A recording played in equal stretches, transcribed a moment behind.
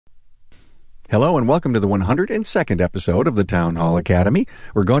Hello and welcome to the 102nd episode of the Town Hall Academy.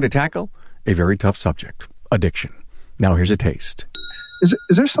 We're going to tackle a very tough subject, addiction. Now here's a taste. Is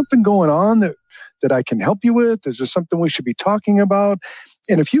there something going on that I can help you with? Is there something we should be talking about?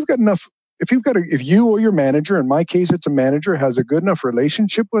 And if you or your manager, in my case it's a manager, has a good enough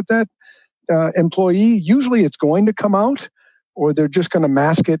relationship with that employee, usually it's going to come out, or they're just going to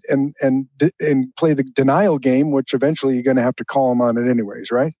mask it and play the denial game, which eventually you're going to have to call them on it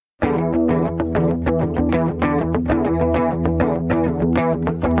anyways, right?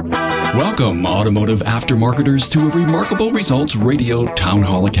 Welcome, automotive aftermarketers, to a Remarkable Results Radio Town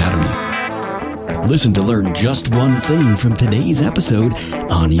Hall Academy. Listen to learn just one thing from today's episode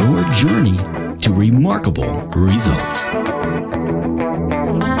on your journey to remarkable results.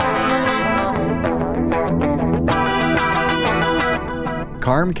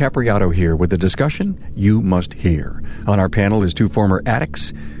 Carm Capriato here with a discussion you must hear. On our panel is two former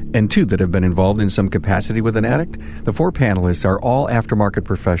addicts and two that have been involved in some capacity with an addict. The four panelists are all aftermarket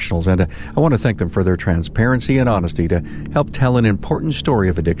professionals, and I want to thank them for their transparency and honesty to help tell an important story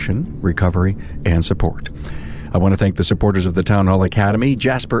of addiction, recovery, and support. I want to thank the supporters of the Town Hall Academy,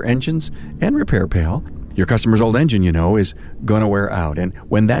 Jasper Engines, and Repair Pal. Your customer's old engine, is going to wear out. And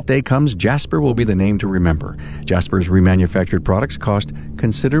when that day comes, Jasper will be the name to remember. Jasper's remanufactured products cost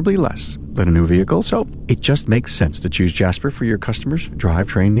considerably less than a new vehicle, so it just makes sense to choose Jasper for your customers'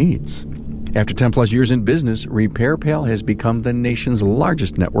 drivetrain needs. After 10 plus years in business, Repair Pal has become the nation's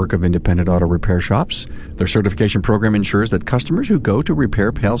largest network of independent auto repair shops. Their certification program ensures that customers who go to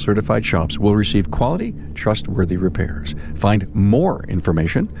Repair Pal certified shops will receive quality, trustworthy repairs. Find more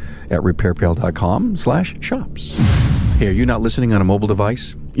information at repairpal.com/shops. Hey, are you not listening on a mobile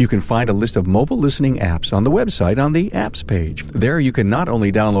device? You can find a list of mobile listening apps on the website on the apps page. There you can not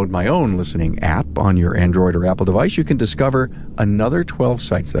only download my own listening app on your Android or Apple device, you can discover another 12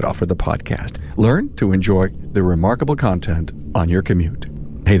 sites that offer the podcast. Learn to enjoy the remarkable content on your commute.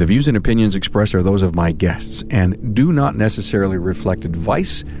 Hey, the views and opinions expressed are those of my guests and do not necessarily reflect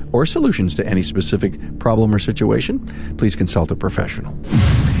advice or solutions to any specific problem or situation. Please consult a professional.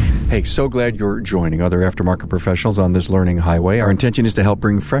 Hey, so glad you're joining other aftermarket professionals on this learning highway. Our intention is to help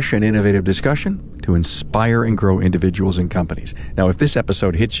bring fresh and innovative discussion to inspire and grow individuals and companies. Now, if this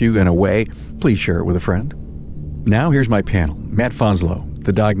episode hits you in a way, please share it with a friend. Now, here's my panel. Matt Fonslow,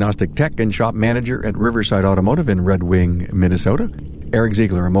 the diagnostic tech and shop manager at Riverside Automotive in Red Wing, Minnesota. Eric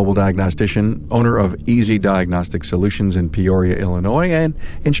Ziegler, a mobile diagnostician, owner of Easy Diagnostic Solutions in Peoria, Illinois, and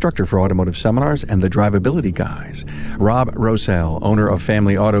instructor for automotive seminars and the Drivability Guys. Rob Rosell, owner of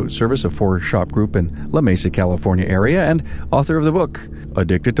Family Auto Service, a four-shop group in La Mesa, California area, and author of the book,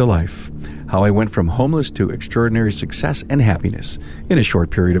 Addicted to Life: How I Went from Homeless to Extraordinary Success and Happiness in a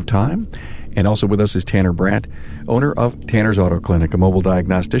Short Period of Time. And also with us is Tanner Brandt, owner of Tanner's Auto Clinic, a mobile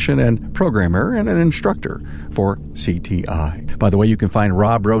diagnostician and programmer and an instructor for CTI. By the way, you can find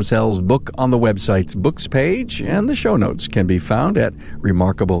Rob Rosell's book on the website's books page, and the show notes can be found at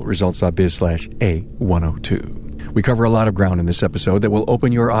remarkableresults.biz/A102. We cover a lot of ground in this episode that will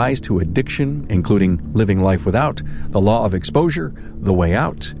open your eyes to addiction, including living life without, the law of exposure, the way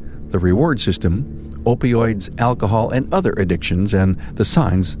out, the reward system, opioids, alcohol, and other addictions, and the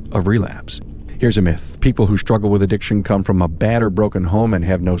signs of relapse. Here's a myth. People who struggle with addiction come from a bad or broken home and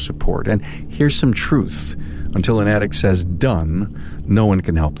have no support. And here's some truth. Until an addict says done, no one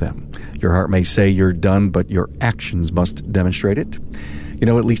can help them. Your heart may say you're done, but your actions must demonstrate it.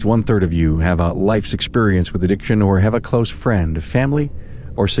 At least 1/3 of you have a life's experience with addiction or have a close friend, family,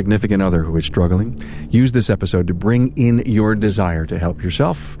 or significant other who is struggling. Use this episode to bring in your desire to help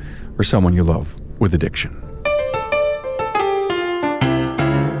yourself or someone you love with addiction.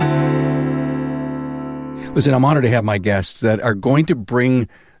 Listen, I'm honored to have my guests that are going to bring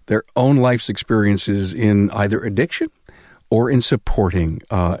their own life's experiences in either addiction or in supporting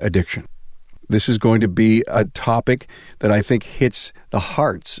addiction. This is going to be a topic that I think hits the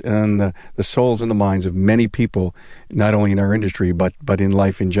hearts and the souls and the minds of many people, not only in our industry, but in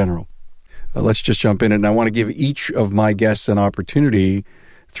life in general. Let's just jump in, and I want to give each of my guests an opportunity,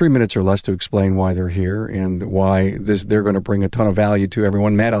 3 minutes or less, to explain why they're here and why they're going to bring a ton of value to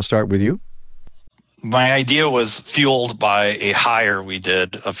everyone. Matt, I'll start with you. My idea was fueled by a hire we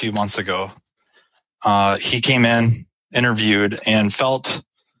did a few months ago. He came in, interviewed, and felt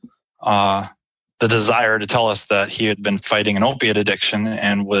the desire to tell us that he had been fighting an opiate addiction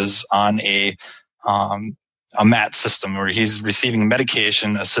and was on a MAT system where he's receiving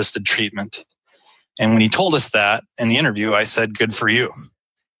medication-assisted treatment. And when he told us that in the interview, I said, "Good for you."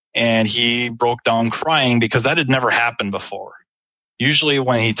 And he broke down crying because that had never happened before. Usually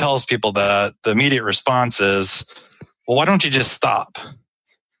when he tells people that, the immediate response is, "Well, why don't you just stop?"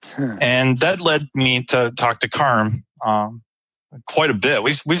 And that led me to talk to Carm quite a bit.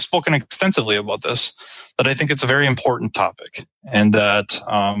 We've spoken extensively about this, but I think it's a very important topic, and that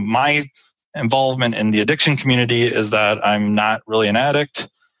my involvement in the addiction community is that I'm not really an addict.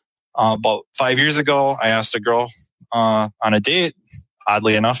 About 5 years ago, I asked a girl on a date.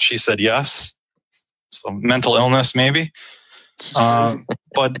 Oddly enough, she said yes. So mental illness, maybe.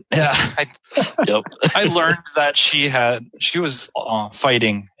 But yeah, I learned that she was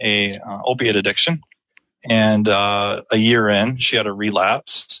fighting a opiate addiction, and a year in, she had a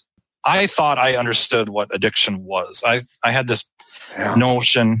relapse. I thought I understood what addiction was. I had this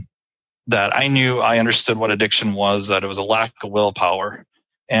notion that I knew I understood what addiction was, that it was a lack of willpower.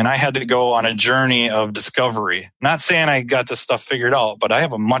 And I had to go on a journey of discovery. Not saying I got this stuff figured out, but I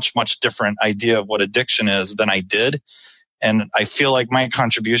have a much, much different idea of what addiction is than I did. And I feel like my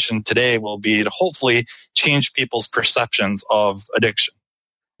contribution today will be to hopefully change people's perceptions of addiction.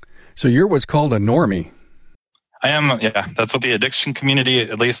 So you're what's called a normie. I am, yeah. That's what the addiction community,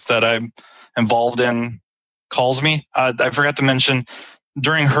 at least that I'm involved in, calls me. I forgot to mention,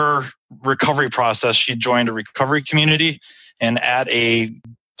 during her recovery process, she joined a recovery community, and at a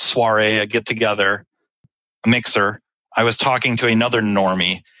soiree, a get-together, a mixer, I was talking to another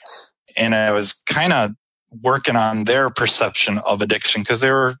normie, and I was kind of working on their perception of addiction, because they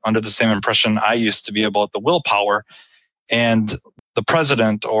were under the same impression I used to be about the willpower. And the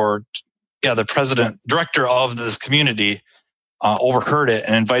director of this community overheard it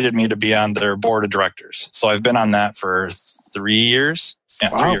and invited me to be on their board of directors. So I've been on that for 3 years.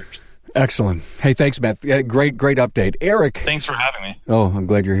 Yeah, wow. 3 years. Excellent. Hey, thanks, Matt. Great update. Eric. Thanks for having me. Oh, I'm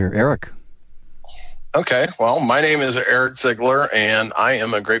glad you're here. Eric. Okay. Well, my name is Eric Ziegler, and I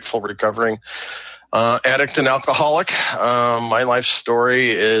am a grateful recovering addict and alcoholic. My life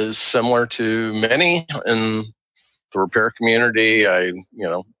story is similar to many in the repair community. I,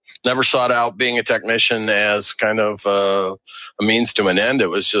 never sought out being a technician as kind of a means to an end. It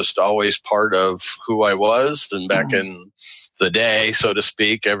was just always part of who I was. And back in the day, so to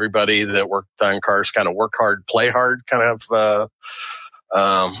speak, everybody that worked on cars kind of work hard, play hard, kind of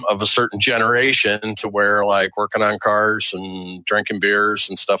a certain generation, to where like working on cars and drinking beers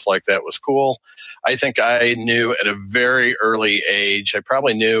and stuff like that was cool. I think I knew at a very early age, I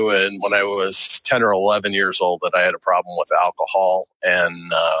probably knew when I was 10 or 11 years old, that I had a problem with alcohol,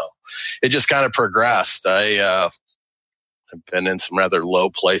 and it just kind of progressed. I've been in some rather low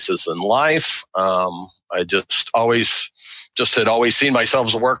places in life. I had always seen myself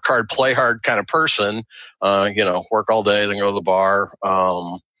as a work hard, play hard kind of person. Work all day, then go to the bar,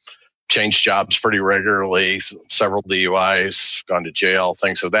 change jobs pretty regularly, several DUIs, gone to jail,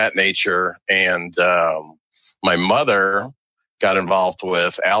 things of that nature. And my mother got involved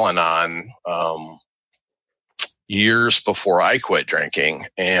with Al-Anon years before I quit drinking.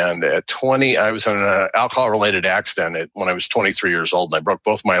 And at 20, I was in an alcohol-related accident when I was 23 years old, and I broke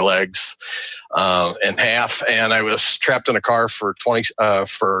both my legs in half. And I was trapped in a car for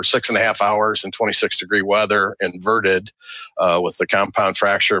 6.5 hours in 26-degree weather, inverted with the compound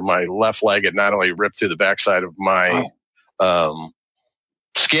fracture. My left leg had not only ripped through the backside of my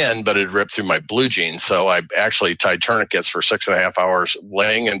skin, but it ripped through my blue jeans. So I actually tied tourniquets for 6.5 hours,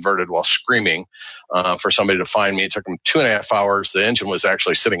 laying inverted while screaming for somebody to find me. It took them 2.5 hours. The engine was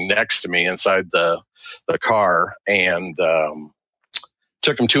actually sitting next to me inside the car, and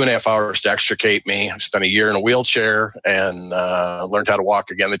took them 2.5 hours to extricate me. I spent a year in a wheelchair and learned how to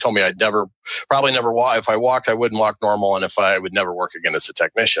walk again. They told me I'd probably never walk. If I walked, I wouldn't walk normal, and if I would never work again as a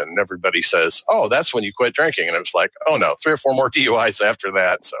technician. And everybody says, "Oh, that's when you quit drinking." And I was like, "Oh no, 3 or 4 more DUIs after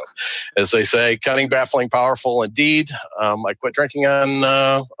that." So, as they say, cunning, baffling, powerful, indeed. I quit drinking on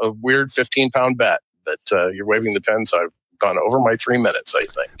a weird 15-pound bet. But you're waving the pen, so I've gone over my 3 minutes, I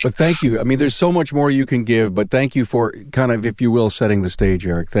think. But thank you. I mean, there's so much more you can give, but thank you for kind of, if you will, setting the stage,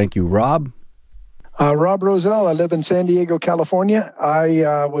 Eric. Thank you. Rob? Rob Roselle. I live in San Diego, California.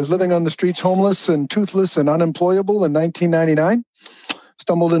 I was living on the streets, homeless and toothless and unemployable in 1999.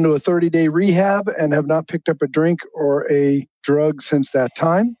 Stumbled into a 30-day rehab and have not picked up a drink or a drug since that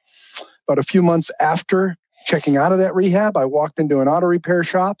time. About a few months after checking out of that rehab, I walked into an auto repair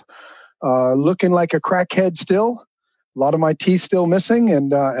shop, looking like a crackhead still. A lot of my teeth still missing,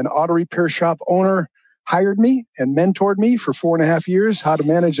 and an auto repair shop owner hired me and mentored me for 4.5 years how to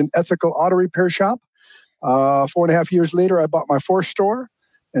manage an ethical auto repair shop. 4.5 years later, I bought my fourth store.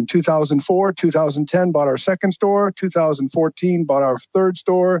 In 2004, 2010, bought our second store. 2014, bought our third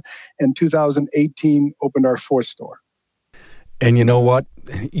store. And 2018, opened our fourth store. And you know what?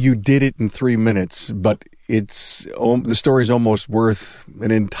 You did it in 3 minutes, but the story's almost worth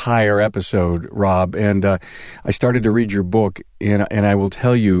an entire episode, Rob. And I started to read your book, and I will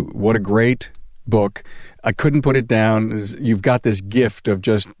tell you, what a great book. I couldn't put it down. You've got this gift of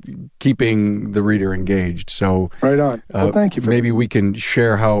just keeping the reader engaged. So right on. Well, thank you. Maybe we can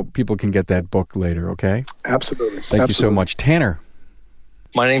share how people can get that book later, okay? Absolutely. Thank you so much. Tanner.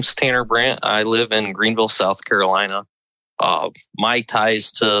 My name's Tanner Brandt. I live in Greenville, South Carolina. My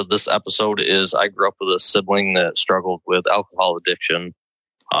ties to this episode is I grew up with a sibling that struggled with alcohol addiction.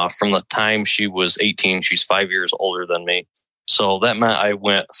 From the time she was 18, she's 5 years older than me. So that meant I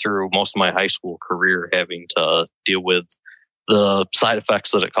went through most of my high school career having to deal with the side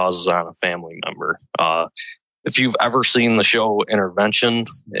effects that it causes on a family member. If you've ever seen the show Intervention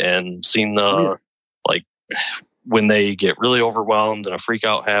and seen when they get really overwhelmed and a freak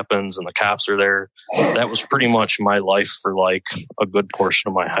out happens and the cops are there, that was pretty much my life for like a good portion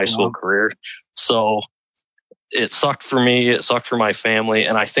of my high school career. So it sucked for me. It sucked for my family.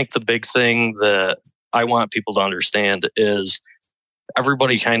 And I think the big thing that I want people to understand is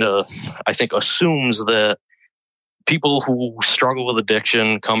everybody kind of, I think, assumes that people who struggle with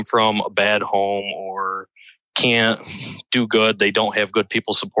addiction come from a bad home or can't do good. They don't have good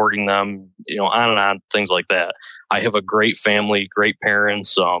people supporting them, on and on, things like that. I have a great family, great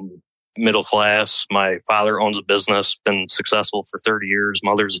parents, middle class. My father owns a business, been successful for 30 years.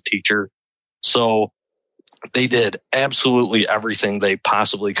 Mother's a teacher. So they did absolutely everything they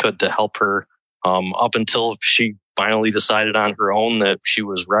possibly could to help her up until she finally decided on her own that she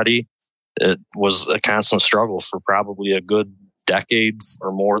was ready. It was a constant struggle for probably a good decade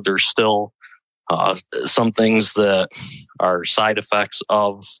or more. There's still some things that are side effects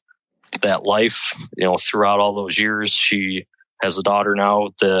of that life, throughout all those years. She has a daughter now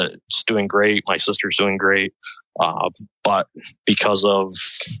that's doing great. My sister's doing great. But because of,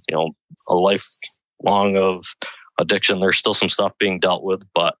 a lifelong of addiction, there's still some stuff being dealt with,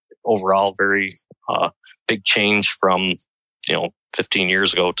 but overall very big change from, 15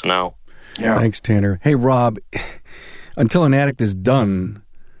 years ago to now. Yeah. Thanks, Tanner. Hey, Rob, until an addict is done,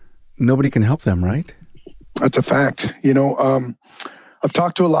 nobody can help them, right? That's a fact. I've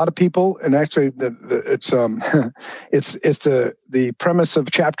talked to a lot of people, and actually, it's the premise of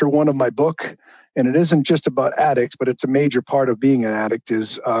chapter 1 of my book, and it isn't just about addicts, but it's a major part of being an addict.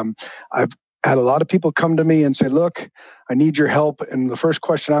 I've had a lot of people come to me and say, "Look, I need your help," and the first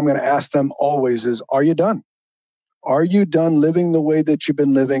question I'm going to ask them always is, "Are you done? Are you done living the way that you've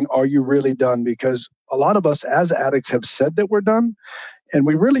been living? Are you really done?" Because a lot of us as addicts have said that we're done, and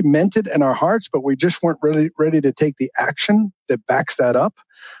we really meant it in our hearts, but we just weren't really ready to take the action that backs that up,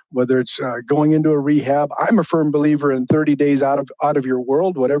 whether it's going into a rehab. I'm a firm believer in 30 days out of your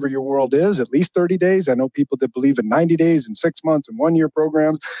world, whatever your world is, at least 30 days. I know people that believe in 90 days and 6 months and 1 year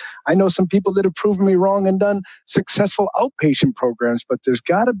programs. I know some people that have proven me wrong and done successful outpatient programs, but there's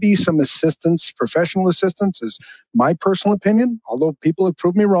got to be some assistance. Professional assistance is my personal opinion, although people have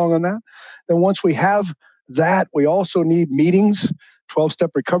proved me wrong on that. Then once we have that, we also need meetings,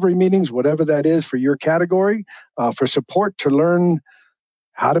 12-step recovery meetings, whatever that is for your category, for support to learn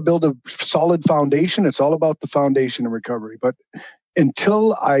how to build a solid foundation. It's all about the foundation of recovery. But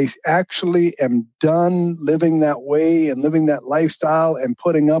until I actually am done living that way and living that lifestyle and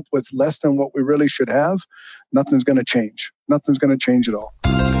putting up with less than what we really should have, nothing's going to change. Nothing's going to change at all.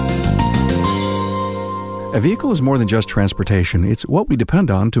 A vehicle is more than just transportation. It's what we depend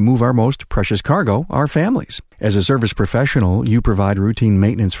on to move our most precious cargo, our families. As a service professional, you provide routine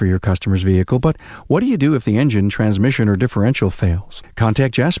maintenance for your customer's vehicle, but what do you do if the engine, transmission, or differential fails?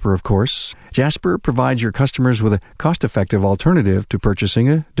 Contact Jasper, of course. Jasper provides your customers with a cost-effective alternative to purchasing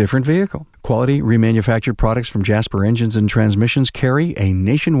a different vehicle. Quality remanufactured products from Jasper Engines and Transmissions carry a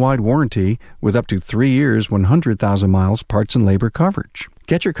nationwide warranty with up to 3 years, 100,000 miles parts and labor coverage.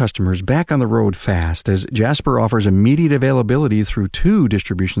 Get your customers back on the road fast, as Jasper offers immediate availability through 2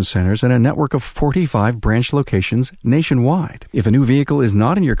 distribution centers and a network of 45 branch locations nationwide. If a new vehicle is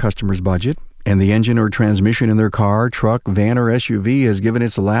not in your customer's budget, and the engine or transmission in their car, truck, van, or SUV has given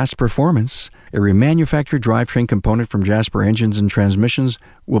its last performance, a remanufactured drivetrain component from Jasper Engines and Transmissions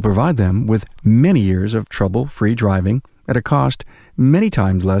will provide them with many years of trouble-free driving at a cost many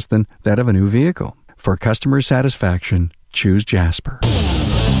times less than that of a new vehicle. For customer satisfaction, choose Jasper.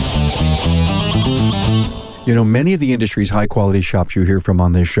 Many of the industry's high-quality shops you hear from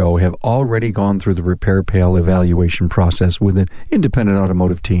on this show have already gone through the Repair Pail evaluation process with an independent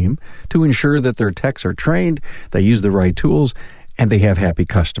automotive team to ensure that their techs are trained, they use the right tools, and they have happy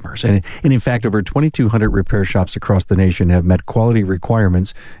customers. And in fact, over 2,200 repair shops across the nation have met quality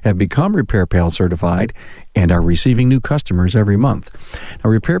requirements, have become Repair Pail certified, and are receiving new customers every month. Now,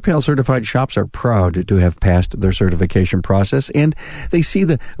 Repair Pal certified shops are proud to have passed their certification process, and they see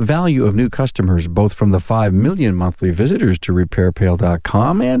the value of new customers both from the 5 million monthly visitors to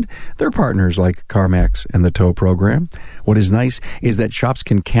RepairPal.com and their partners like CarMax and the Tow Program. What is nice is that shops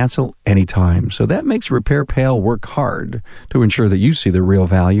can cancel anytime, so that makes Repair Pal work hard to ensure that you see the real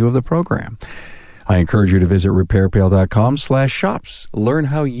value of the program. I encourage you to visit RepairPal.com/shops. Learn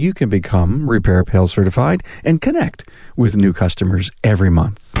how you can become Repair Pal certified and connect with new customers every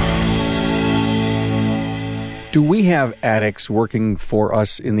month. Do we have addicts working for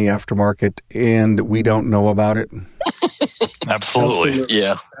us in the aftermarket and we don't know about it? Absolutely.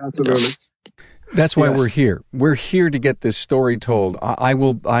 Yeah. Absolutely. That's why we're here. We're here to get this story told. I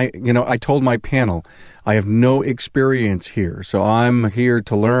told my panel, I have no experience here, so I'm here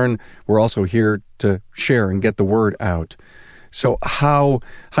to learn. We're also here to share and get the word out. So how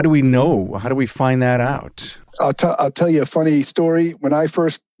do we know? How do we find that out? I'll tell you a funny story. When I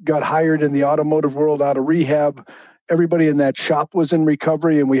first got hired in the automotive world out of rehab, everybody in that shop was in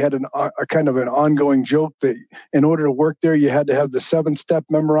recovery, and we had a kind of an ongoing joke that in order to work there, you had to have the 7-step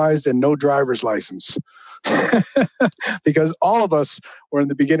memorized and no driver's license. Because all of us were in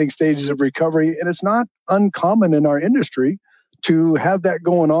the beginning stages of recovery, and it's not uncommon in our industry to have that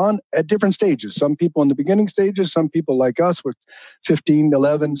going on at different stages. Some people in the beginning stages, some people like us with 15,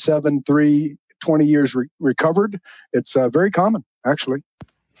 11, 7, 3, 20 years recovered. It's very common, actually.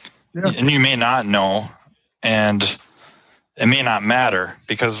 Yeah. And you may not know, and it may not matter,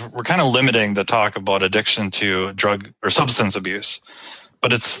 because we're kind of limiting the talk about addiction to drug or substance abuse.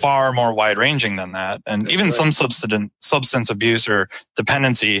 But it's far more wide-ranging than that. And even some substance abuse or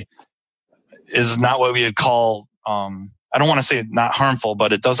dependency is not what we would call, I don't want to say not harmful,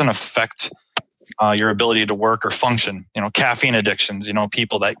 but it doesn't affect your ability to work or function. Caffeine addictions,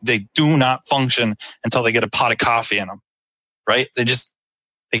 people that they do not function until they get a pot of coffee in them, right?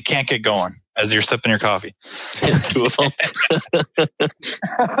 They can't get going as you're sipping your coffee. Two of them.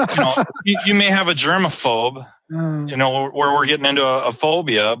 You may have a germaphobe, where we're getting into a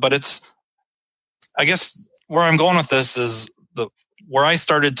phobia, but I guess where I'm going with this is where I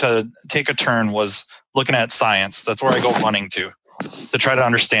started to take a turn was looking at science. That's where I go running to try to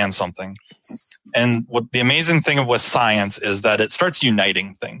understand something. And what the amazing thing with science is that it starts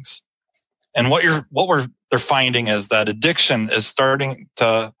uniting things. And they're finding is that addiction is starting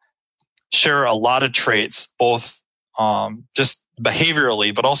to share a lot of traits, both just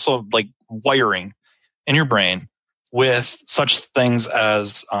behaviorally, but also like wiring in your brain with such things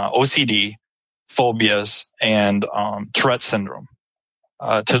as OCD, phobias, and Tourette syndrome.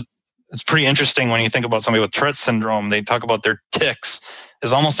 It's pretty interesting when you think about somebody with Tourette syndrome. They talk about their tics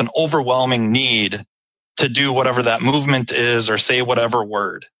is almost an overwhelming need to do whatever that movement is or say whatever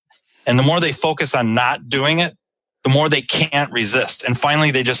word. And the more they focus on not doing it, the more they can't resist. And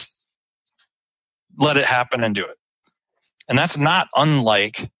finally, they just let it happen and do it. And that's not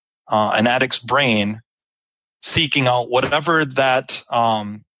unlike an addict's brain seeking out whatever that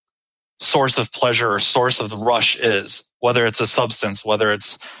source of pleasure or source of the rush is, whether it's a substance, whether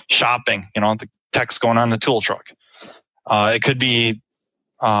it's shopping, the text going on the tool truck. It could be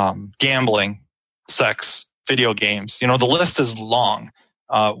gambling, sex, video games. The list is long.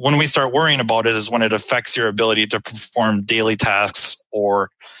 When we start worrying about it is when it affects your ability to perform daily tasks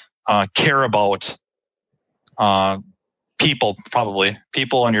or care about people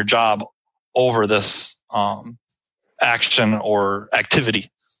in your job over this action or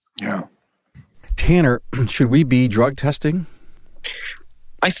activity. Yeah. Tanner, should we be drug testing?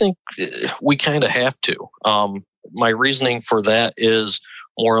 I think we kind of have to. My reasoning for that is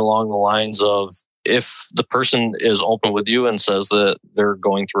more along the lines of if the person is open with you and says that they're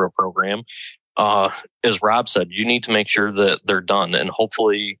going through a program, as Rob said, you need to make sure that they're done. And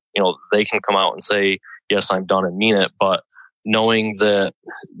hopefully, they can come out and say, yes, I'm done and mean it. But knowing that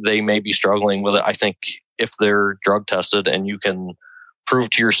they may be struggling with it, I think if they're drug tested and you can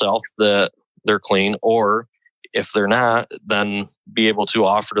prove to yourself that they're clean, or if they're not, then be able to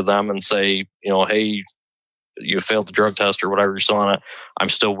offer to them and say, hey, you failed the drug test or whatever you're still on it, I'm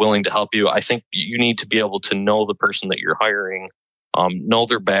still willing to help you. I think you need to be able to know the person that you're hiring, know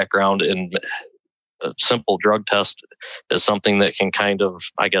their background, and a simple drug test is something that can kind of,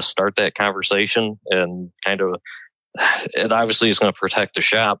 I guess, start that conversation and kind of, it obviously is going to protect the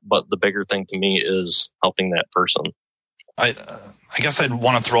shop, but the bigger thing to me is helping that person. I guess I'd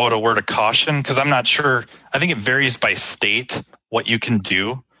want to throw out a word of caution because I'm not sure. I think it varies by state what you can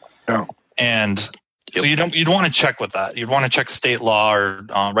do. Yeah. And so you'd want to check with that. You'd want to check state law or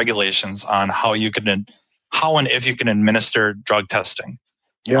regulations on how and if you can administer drug testing.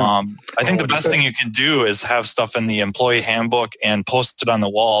 Yeah. I think the best thing you can do is have stuff in the employee handbook and post it on the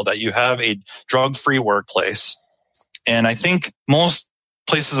wall that you have a drug-free workplace. And I think most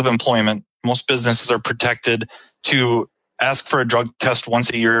places of employment, most businesses are protected to ask for a drug test once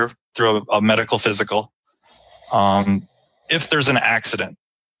a year through a medical physical. If there's an accident,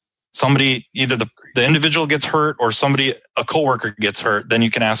 somebody, either the individual gets hurt or a coworker gets hurt, then you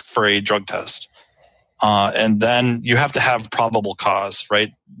can ask for a drug test. And then you have to have probable cause,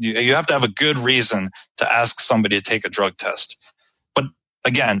 right? You have to have a good reason to ask somebody to take a drug test. But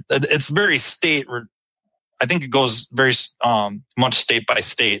again, it's very I think it goes very much state by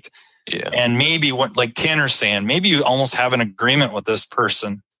state. Yeah. And maybe what, like Tanner's saying, maybe you almost have an agreement with this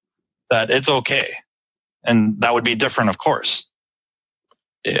person that it's okay. And that would be different, of course.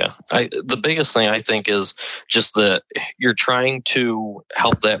 Yeah. The biggest thing I think is just that you're trying to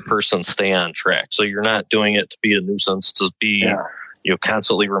help that person stay on track. So you're not doing it to be a nuisance, to be,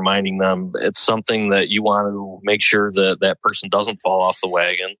 constantly reminding them. It's something that you want to make sure that that person doesn't fall off the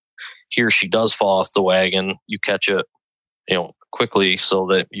wagon. He or she does fall off the wagon. You catch it, quickly so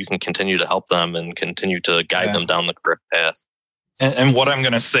that you can continue to help them and continue to guide them down the correct path. And what I'm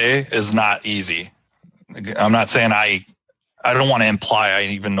going to say is not easy. I'm not saying I don't want to imply I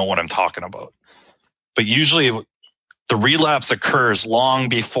even know what I'm talking about. But usually the relapse occurs long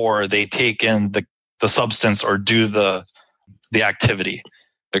before they take in the substance or do the activity.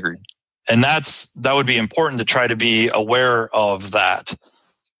 Agreed. And that would be important to try to be aware of that.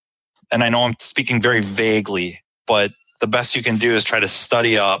 And I know I'm speaking very vaguely, but the best you can do is try to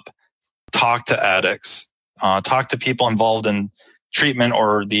study up, talk to addicts, talk to people involved in treatment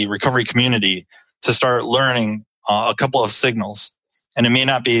or the recovery community to start learning a couple of signals. And it may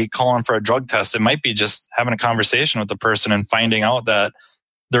not be calling for a drug test. It might be just having a conversation with the person and finding out that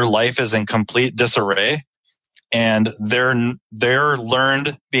their life is in complete disarray, and their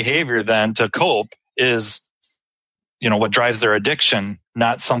learned behavior then to cope is, what drives their addiction,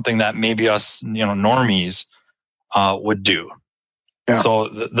 not something that maybe us, normies would do. Yeah. So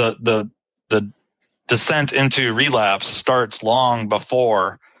the descent into relapse starts long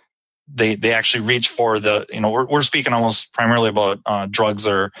before they actually reach for we're speaking almost primarily about drugs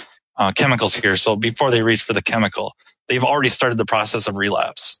or chemicals here. So before they reach for the chemical, they've already started the process of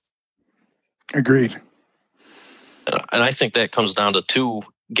relapse. Agreed. And I think that comes down to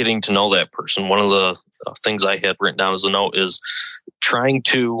getting to know that person. One of the things I had written down as a note is trying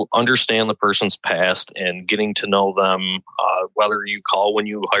to understand the person's past and getting to know them, whether when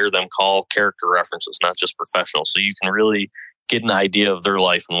you hire them, call character references, not just professional. So you can really get an idea of their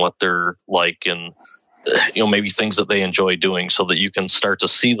life and what they're like, and maybe things that they enjoy doing, so that you can start to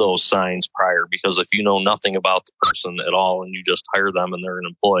see those signs prior. Because if you know nothing about the person at all and you just hire them and they're an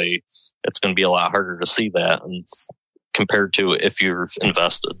employee, it's going to be a lot harder to see that, and compared to if you're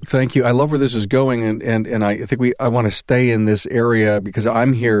invested. Thank you. I love where this is going, and I think I want to stay in this area because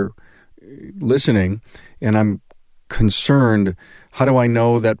I'm here listening and I'm concerned. How do I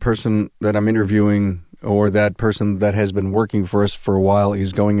know that person that I'm interviewing or that person that has been working for us for a while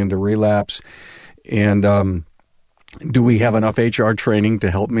is going into relapse? And do we have enough HR training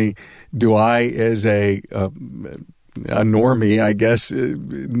to help me? Do I, as a normie, I guess,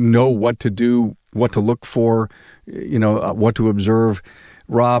 know what to do, what to look for, what to observe?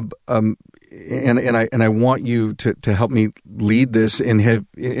 Rob, and I want you to help me lead this.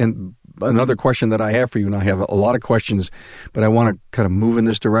 And another question that I have for you, and I have a lot of questions, but I want to kind of move in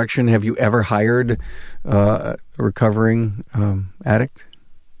this direction. Have you ever hired a recovering addict?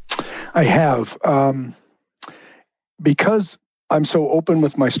 I have, because I'm so open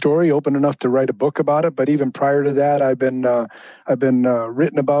with my story, open enough to write a book about it. But even prior to that, I've been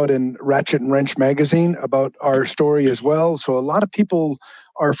written about in Ratchet and Wrench magazine about our story as well. So a lot of people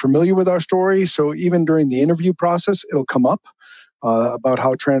are familiar with our story. So even during the interview process, it'll come up about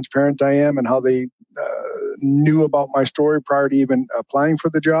how transparent I am and how they knew about my story prior to even applying for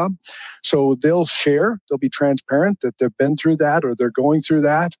the job. So they'll be transparent that they've been through that or they're going through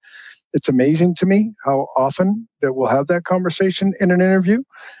that. It's amazing to me how often that we'll have that conversation in an interview.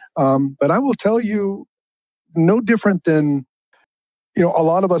 But I will tell you, no different than, a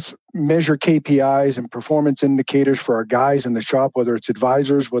lot of us measure KPIs and performance indicators for our guys in the shop, whether it's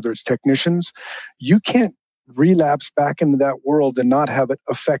advisors, whether it's technicians. You can't relapse back into that world and not have it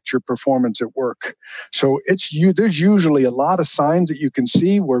affect your performance at work. So there's usually a lot of signs that you can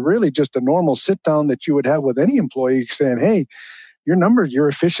see where really just a normal sit down that you would have with any employee saying, hey, your numbers, your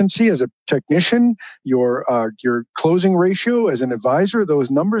efficiency as a technician, your closing ratio as an advisor, those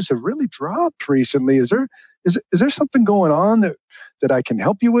numbers have really dropped recently. Is there something going on that I can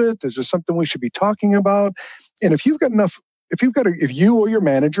help you with? Is there something we should be talking about? And if you've got if you or your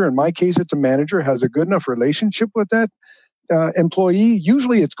manager, in my case it's a manager, has a good enough relationship with that employee,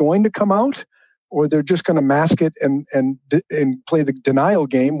 usually it's going to come out, or they're just going to mask it and play the denial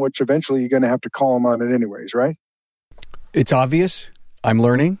game, which eventually you're going to have to call them on it anyways, right? It's obvious. I'm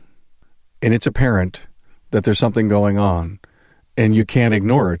learning, and it's apparent that there's something going on, and you can't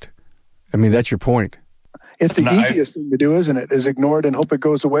ignore it. I mean, that's your point. It's the easiest thing to do, isn't it? Is ignore it and hope it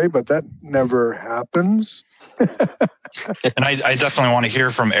goes away, but that never happens. And I definitely want to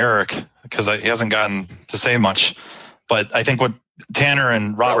hear from Eric, because he hasn't gotten to say much. But I think what Tanner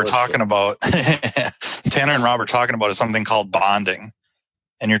and Rob are talking about, is something called bonding.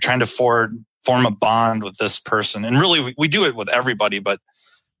 And you're trying to form a bond with this person. And really, we do it with everybody. But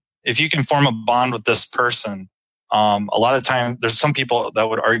if you can form a bond with this person, a lot of time, there's some people that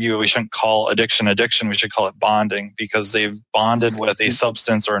would argue we shouldn't call addiction, we should call it bonding, because they've bonded with a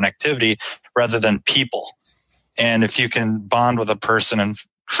substance or an activity rather than people. And if you can bond with a person and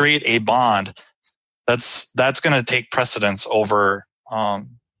create a bond, that's going to take precedence over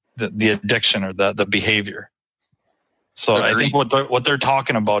the addiction or the behavior. So agreed. I think what they're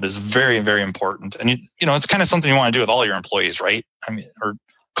talking about is very, very important. And you know, it's kind of something you want to do with all your employees, right? I mean, or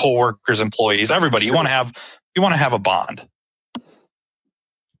coworkers, employees, everybody. You want to have a bond.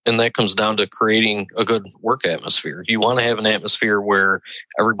 And that comes down to creating a good work atmosphere. You want to have an atmosphere where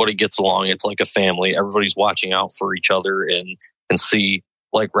everybody gets along. It's like a family. Everybody's watching out for each other and see,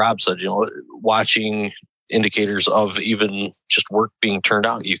 like Rob said, you know, watching indicators of even just work being turned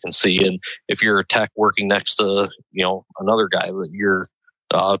out, you can see. And if you're a tech working next to, you know, another guy, your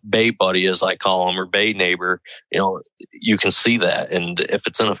bay buddy, as I call him, or bay neighbor, you know, you can see that. And if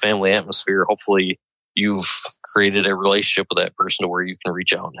it's in a family atmosphere, hopefully you've created a relationship with that person to where you can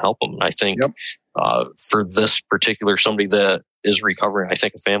reach out and help them. And I think for this particular somebody that is recovering, I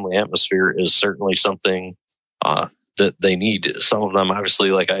think a family atmosphere is certainly something that they need. Some of them,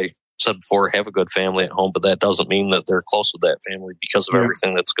 obviously, like I said before, have a good family at home, but that doesn't mean that they're close with that family because of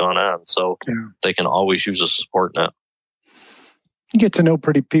everything that's gone on. So they can always use a support net. You get to know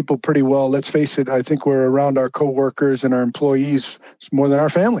people pretty well. Let's face it. I think we're around our coworkers and our employees more than our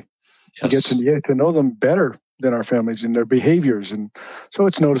family. Yes. You get to know them better than our families and their behaviors. And so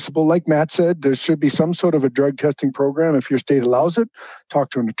it's noticeable. Like Matt said, there should be some sort of a drug testing program if your state allows it. Talk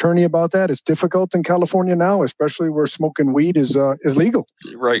to an attorney about that. It's difficult in California now, especially where smoking weed is legal.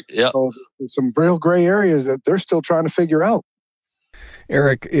 Right. Yeah. So there's some real gray areas that they're still trying to figure out.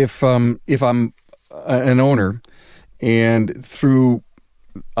 Eric, if I'm an owner and through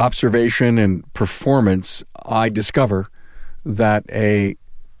observation and performance, I discover that a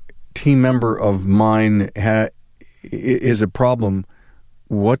team member of mine is a problem,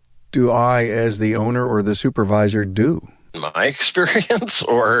 what do I, as the owner or the supervisor, do? In my experience,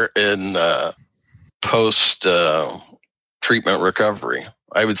 or in post treatment recovery,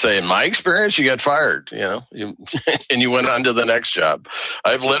 I would say in my experience, you got fired, you know, and you went on to the next job.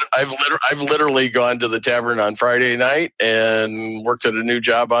 I've literally gone to the tavern on Friday night and worked at a new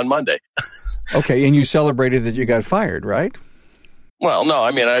job on Monday. Okay, and you celebrated that you got fired, right? Well, no, I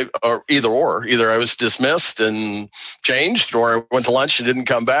mean, either I was dismissed and changed, or I went to lunch and didn't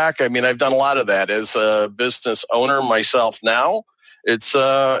come back. I mean, I've done a lot of that as a business owner myself now. It's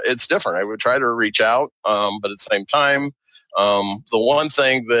different. I would try to reach out, but at the same time, the one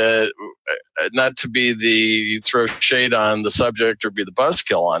thing that, not to be throw shade on the subject or be the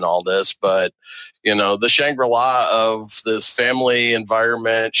buzzkill on all this, but, you know, the Shangri-La of this family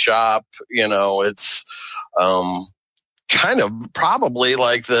environment shop, you know, it's, kind of probably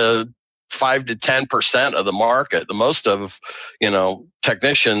like the 5 to 10% of the market. The most of, you know,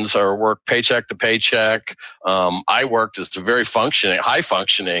 technicians work paycheck to paycheck. I worked as a very high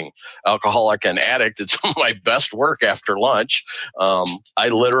functioning alcoholic and addict. It's my best work after lunch. I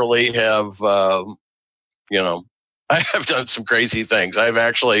literally have, you know, I have done some crazy things. I've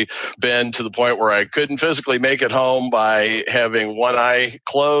actually been to the point where I couldn't physically make it home by having one eye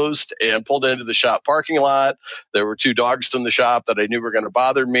closed and pulled into the shop parking lot. There were 2 dogs in the shop that I knew were going to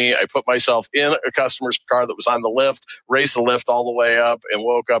bother me. I put myself in a customer's car that was on the lift, raised the lift all the way up, and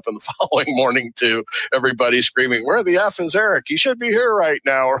woke up in the following morning to everybody screaming, "Where the F is Eric? He should be here right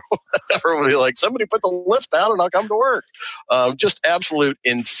now," or whatever. Everybody like, "Somebody put the lift down and I'll come to work." Just absolute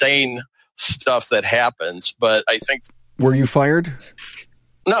insane stuff that happens. But I think, were you fired?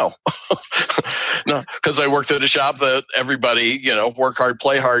 No, no, because I worked at a shop that everybody, you know, work hard,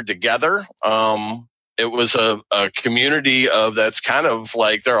 play hard together. It was a community of, that's kind of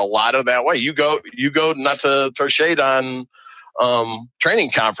like, there are a lot of that way. You go not to throw shade on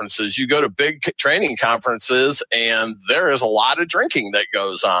training conferences. You go to big training conferences, and there is a lot of drinking that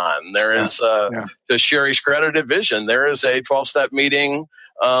goes on. There is the Sherry's Credited Vision. There is a 12-step meeting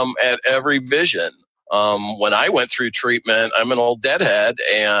at every vision. When I went through treatment, I'm an old deadhead,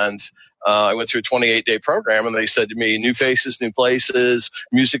 and I went through a 28-day program, and they said to me, new faces, new places,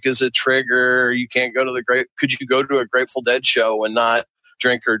 music is a trigger. You can't go to could you go to a Grateful Dead show and not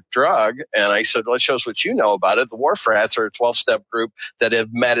drink or drug? And I said, let's show us what you know about it. The Wharf Rats are a 12-step group that have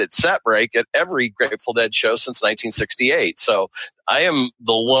met at set break at every Grateful Dead show since 1968. So I am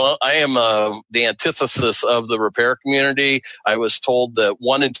the antithesis of the repair community. I was told that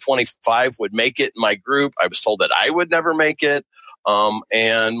 1 in 25 would make it in my group. I was told that I would never make it.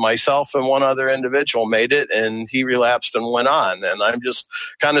 And myself and one other individual made it, and he relapsed and went on. And I'm just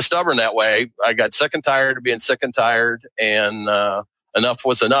kind of stubborn that way. I got sick and tired of being sick and tired, and enough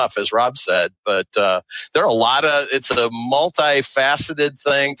was enough, as Rob said. But there are it's a multifaceted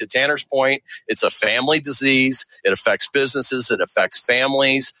thing. To Tanner's point, it's a family disease. It affects businesses. It affects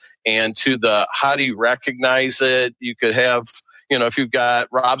families. And to the how do you recognize it? You could have, if you've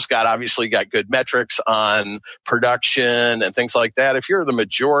Rob's obviously got good metrics on production and things like that. If you're the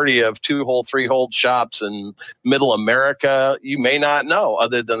majority of 2-hole, 3-hole shops in middle America, you may not know,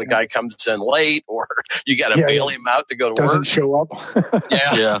 other than the guy comes in late, or you got to bail him out to go to Doesn't work. show up.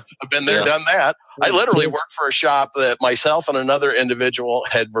 I've been there, done that. I literally worked for a shop that myself and another individual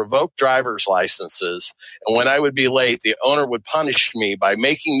had revoked driver's licenses. And when I would be late, the owner would punish me by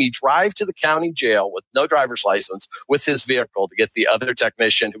making me drive to the county jail with no driver's license with his vehicle to get the other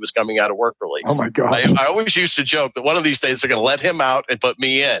technician who was coming out of work release. Oh my God. I always used to joke that one of these days they're going to let him out and put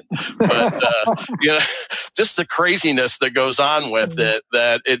me in. But, just the craziness that goes on with it,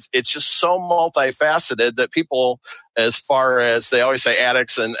 that it's just so multifaceted that people, as far as they always say,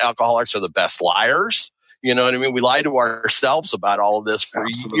 addicts and alcoholics are the best liars. You know what I mean? We lie to ourselves about all of this for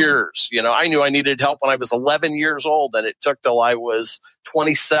years. I knew I needed help when I was 11 years old, and it took till I was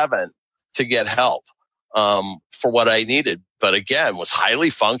 27 to get help for what I needed. But again, was highly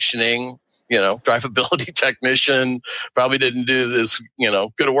functioning, drivability technician, probably didn't do this,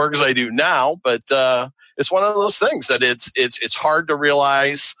 good at work as I do now. But it's one of those things that it's hard to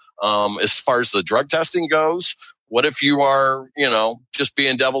realize as far as the drug testing goes. What if you are, just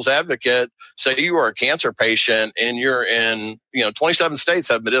being devil's advocate, say you are a cancer patient and you're in, 27 states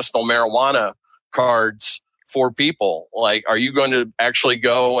have medicinal marijuana cards for people. Like, are you going to actually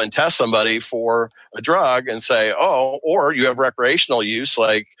go and test somebody for a drug and say, or you have recreational use?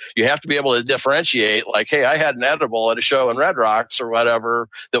 Like, you have to be able to differentiate, like, hey, I had an edible at a show in Red Rocks or whatever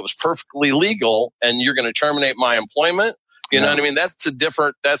that was perfectly legal, and you're going to terminate my employment. You know what I mean?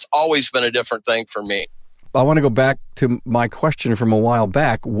 That's always been a different thing for me. I want to go back to my question from a while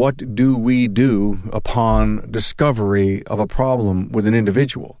back. What do we do upon discovery of a problem with an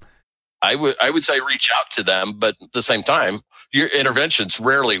individual? I would say reach out to them, but at the same time, your interventions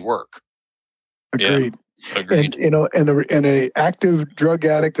rarely work. Agreed. Yeah, agreed. And a active drug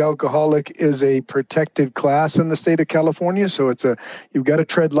addict, alcoholic is a protected class in the state of California. So you've got to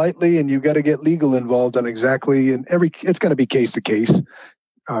tread lightly, and you've got to get legal involved on it's going to be case to case.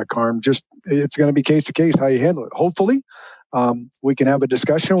 Carm, it's going to be case to case how you handle it. Hopefully, we can have a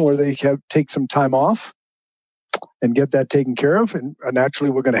discussion where they take some time off and get that taken care of, and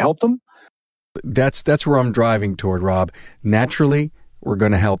naturally, we're going to help them. That's where I'm driving toward, Rob. Naturally, we're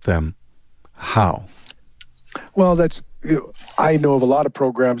going to help them. How? Well, I know of a lot of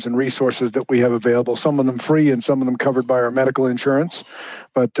programs and resources that we have available. Some of them free, and some of them covered by our medical insurance.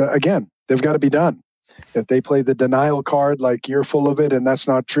 But again, they've got to be done. If they play the denial card, like you're full of it and that's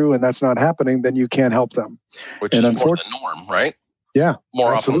not true and that's not happening, then you can't help them. Which is more the norm, right? Yeah.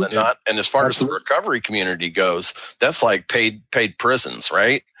 More often than not. And as far as the recovery community goes, that's like paid prisons,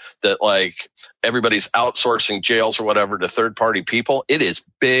 right? That like everybody's outsourcing jails or whatever to third-party people. It is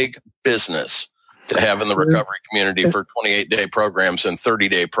big business to have in the recovery community for 28-day programs and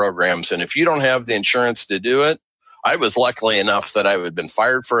 30-day programs. And if you don't have the insurance to do it, I was lucky enough that I had been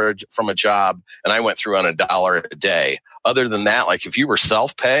fired from a job, and I went through on $1 a day. Other than that, like if you were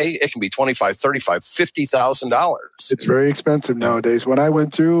self-pay, it can be $25,000, $35,000, $50,000. It's very expensive nowadays. When I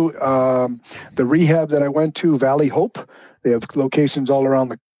went through the rehab that I went to, Valley Hope, they have locations all around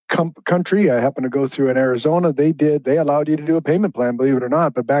the country. I happened to go through in Arizona. They allowed you to do a payment plan, believe it or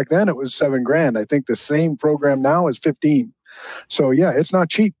not. But back then it was $7,000. I think the same program now is $15,000. So yeah, it's not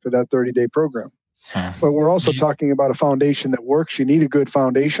cheap for that 30-day program. But we're also talking about a foundation that works. You need a good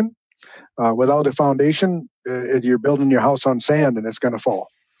foundation. Without a foundation, you're building your house on sand and it's going to fall.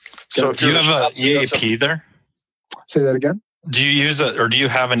 So do you have an EAP there? Say that again? Do you use it, or do you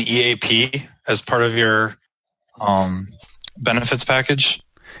have an EAP as part of your benefits package.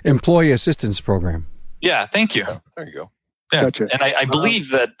 Employee assistance program. Yeah, thank you. There you go. Yeah, Gotcha. and I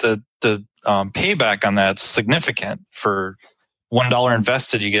believe that the payback on that's significant. For $1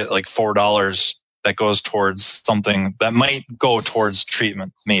 invested, you get like $4 that goes towards something that might go towards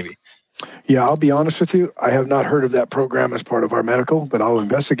treatment, maybe. Yeah, I'll be honest with you. I have not heard of that program as part of our medical, but I'll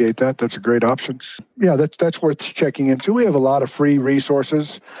investigate that. That's a great option. Yeah, that's worth checking into. We have a lot of free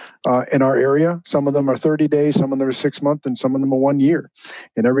resources in our area. Some of them are 30 days, some of them are 6 months, and some of them are 1 year.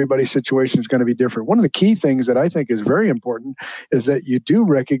 And everybody's situation is going to be different. One of the key things that I think is very important is that you do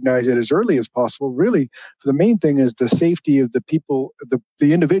recognize it as early as possible. Really, the main thing is the safety of the people,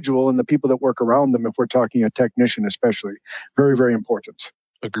 the individual and the people that work around them, if we're talking a technician especially. Very, very important.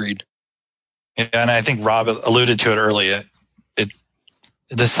 Agreed. Yeah, and I think Rob alluded to it earlier.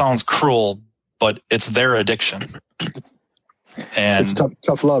 This sounds cruel, but it's their addiction. And it's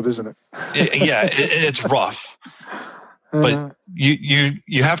tough love, isn't it? It's rough. But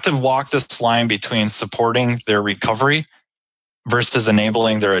you have to walk this line between supporting their recovery versus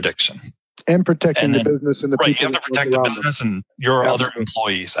enabling their addiction. And protecting the business and the people. Right, you have to protect the business and your other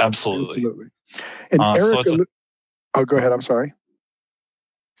employees. Absolutely. And Eric, go ahead. I'm sorry.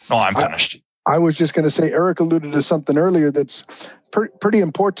 No, I'm finished. I was just going to say, Eric alluded to something earlier that's pretty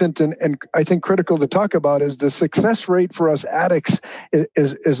important and I think critical to talk about is the success rate for us addicts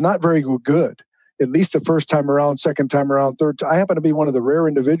is not very good. At least the first time around, second time around, third time. I happen to be one of the rare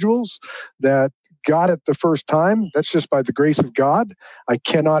individuals that got it the first time. That's just by the grace of God. I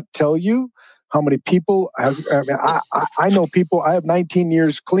cannot tell you how many people I know people. I have 19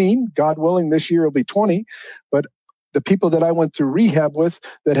 years clean. God willing, this year will be 20. But the people that I went through rehab with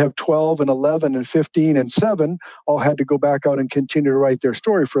that have 12 and 11 and 15 and 7 all had to go back out and continue to write their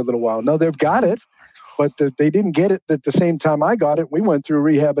story for a little while. Now they've got it, but they didn't get it at the same time I got it. We went through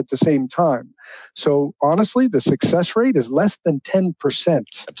rehab at the same time. So honestly, the success rate is less than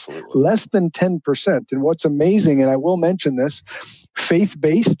 10%. Absolutely. Less than 10%. And what's amazing, and I will mention this,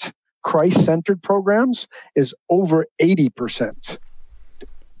 faith-based, Christ-centered programs is over 80%.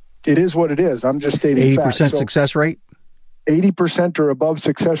 It is what it is. I'm just stating 80% success rate? 80% or above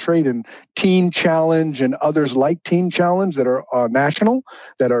success rate in Teen Challenge and others like Teen Challenge that are national,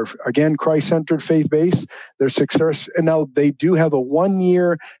 that are, again, Christ-centered, faith-based. Their success, and now they do have a 1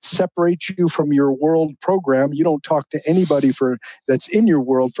 year separate you from your world program. You don't talk to anybody that's in your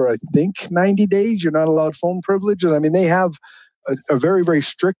world for, I think, 90 days. You're not allowed phone privileges. I mean, they have a very, very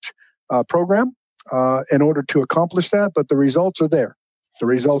strict program in order to accomplish that, but the results are there. The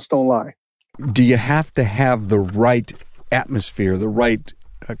results don't lie. Do you have to have the right atmosphere, the right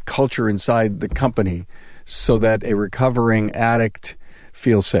culture inside the company so that a recovering addict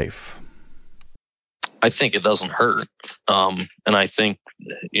feels safe? I think it doesn't hurt. And I think,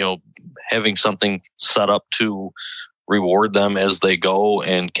 having something set up to reward them as they go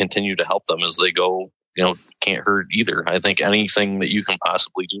and continue to help them as they go, can't hurt either. I think anything that you can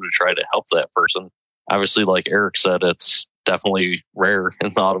possibly do to try to help that person, obviously, like Eric said, it's definitely rare in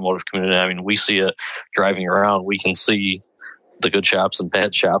the automotive community. I mean, we see it driving around. We can see the good shops and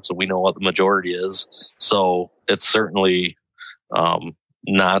bad shops, and we know what the majority is. So it's certainly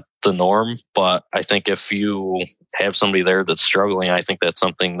not the norm. But I think if you have somebody there that's struggling, I think that's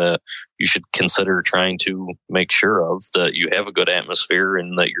something that you should consider trying to make sure of, that you have a good atmosphere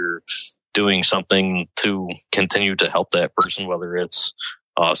and that you're doing something to continue to help that person, whether it's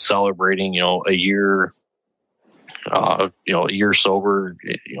celebrating, a year, a year sober,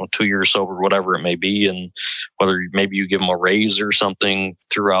 2 years sober, whatever it may be. And whether maybe you give them a raise or something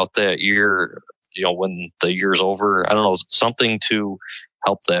throughout that year, when the year's over, I don't know, something to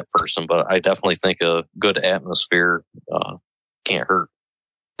help that person. But I definitely think a good atmosphere can't hurt.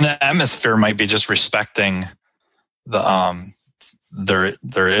 The atmosphere might be just respecting their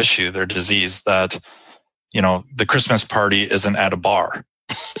issue, their disease, that, the Christmas party isn't at a bar.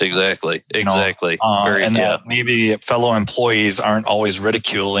 Exactly. That maybe fellow employees aren't always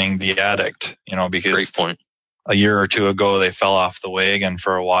ridiculing the addict, because great point. A year or two ago, they fell off the wagon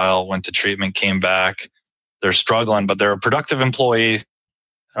for a while, went to treatment, came back. They're struggling, but they're a productive employee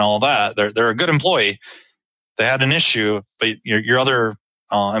and all that. They're a good employee. They had an issue, but your other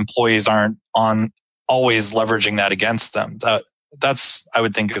employees aren't always leveraging that against them. That's, I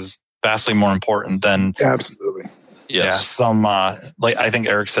would think, is vastly more important than absolutely. Yes. Yeah, some like I think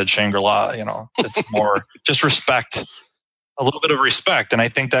Eric said, Shangri-La. It's more just respect, a little bit of respect, and I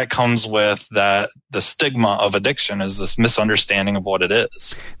think that comes with the stigma of addiction is this misunderstanding of what it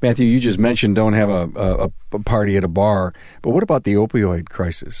is. Matthew, you just mentioned don't have a party at a bar, but what about the opioid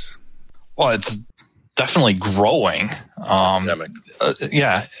crisis? Well, it's definitely growing. Epidemic.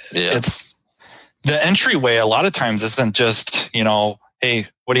 It's the entryway a lot of times isn't just, hey,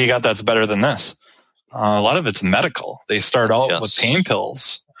 what do you got that's better than this? A lot of it's medical. They start out with pain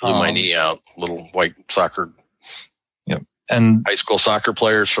pills. Blew my knee out. Little white soccer. Yep. And high school soccer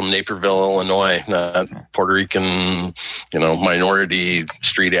players from Naperville, Illinois, not Puerto Rican, minority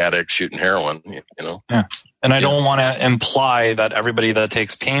street addicts shooting heroin, Yeah. And I don't want to imply that everybody that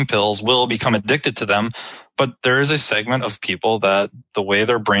takes pain pills will become addicted to them, but there is a segment of people that the way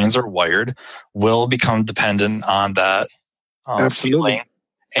their brains are wired will become dependent on that feeling.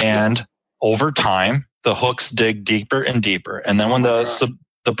 And over time, the hooks dig deeper and deeper. And then when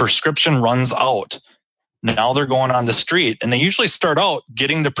the prescription runs out, now they're going on the street, and they usually start out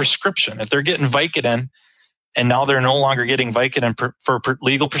getting the prescription. If they're getting Vicodin and now they're no longer getting Vicodin for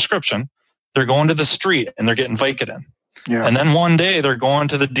legal prescription, they're going to the street and they're getting Vicodin. Yeah. And then one day they're going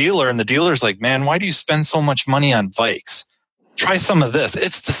to the dealer, and the dealer's like, man, why do you spend so much money on Vikes? Try some of this.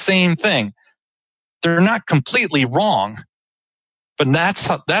 It's the same thing. They're not completely wrong, but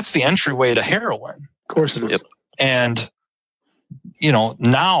that's the entryway to heroin. Of course it is. Yep. And,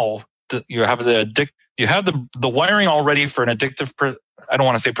 now you have the wiring already for an addictive, I don't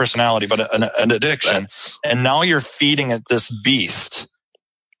want to say personality, but an addiction. And now you're feeding it this beast.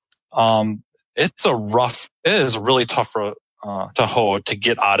 It is really tough to hoe to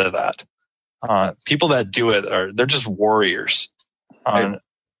get out of that. People that do it they're just warriors.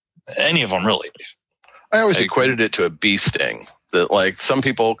 Any of them really. I always equated it to a bee sting. That like some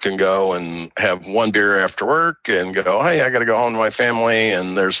people can go and have one beer after work and go, hey, I got to go home to my family.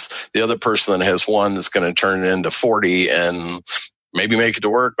 And there's the other person that has one that's going to turn it into 40 and maybe make it to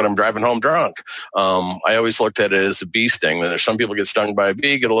work, but I'm driving home drunk. I always looked at it as a bee sting. There's some people get stung by a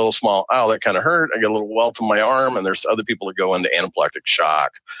bee, get a little small, ow, that kind of hurt. I get a little welt in my arm, and there's other people that go into anaphylactic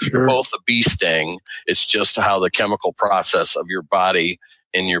shock. Sure. They're both a bee sting. It's just how the chemical process of your body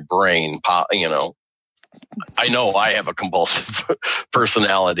and your brain, I know I have a compulsive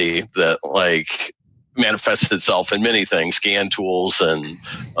personality that like manifests itself in many things, scan tools and,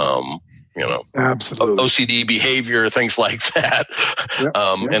 absolutely OCD behavior, things like that. Yep.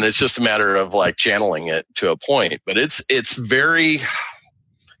 And it's just a matter of like channeling it to a point, but it's very,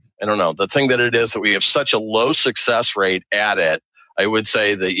 I don't know, the thing that it is that we have such a low success rate at it. I would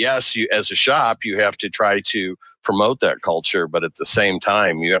say that yes, you as a shop, you have to try to promote that culture, but at the same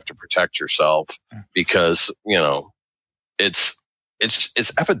time, you have to protect yourself because,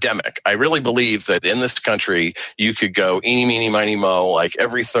 it's epidemic. I really believe that in this country, you could go eeny, meeny, miny, mo, like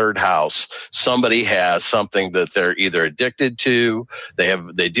every third house, somebody has something that they're either addicted to,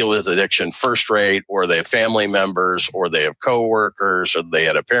 they deal with addiction first rate, or they have family members, or they have coworkers, or they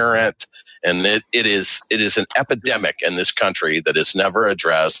had a parent. And it is an epidemic in this country that is never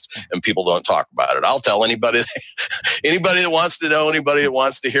addressed, and people don't talk about it. I'll tell anybody that wants to know, anybody that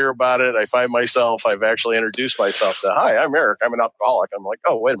wants to hear about it. I've actually introduced myself to, hi, I'm Eric. I'm an alcoholic. I'm like,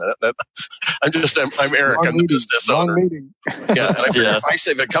 oh, wait a minute. I'm Eric. I'm the business owner. Yeah. And I figure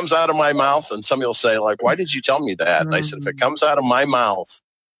if it comes out of my mouth, and somebody will say like, why did you tell me that? And I said, if it comes out of my mouth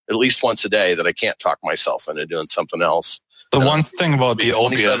at least once a day, that I can't talk myself into doing something else. The one thing about the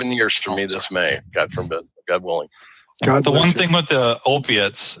opiate, 27 years for me this May, God forbid, God willing. The one thing with the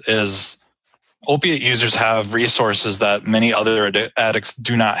opiates is opiate users have resources that many other addicts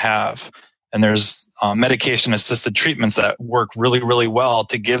do not have. And there's medication-assisted treatments that work really, really well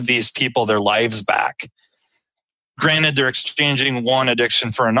to give these people their lives back. Granted, they're exchanging one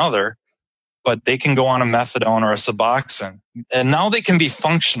addiction for another, but they can go on a methadone or a Suboxone. And now they can be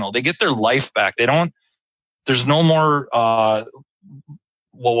functional. They get their life back. There's no more,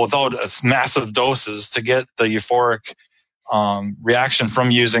 without massive doses to get the euphoric reaction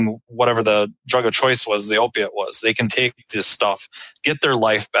from using whatever the drug of choice was, the opiate was. They can take this stuff, get their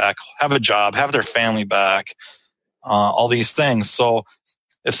life back, have a job, have their family back, all these things. So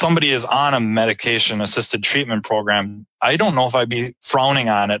if somebody is on a medication-assisted treatment program, I don't know if I'd be frowning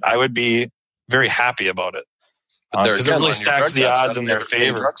on it. I would be very happy about it. Because it really stacks the odds in their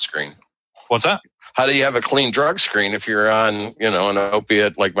favor. Drug screen. What's that? How do you have a clean drug screen if you're on, an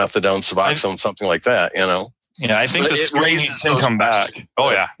opiate like methadone, Suboxone, something like that, Yeah, I think the screen can come back. Oh,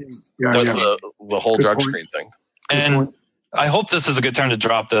 yeah. The whole Good drug point. screen thing. And I hope this is a good time to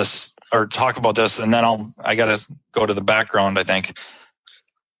drop this or talk about this, and then I got to go to the background, I think.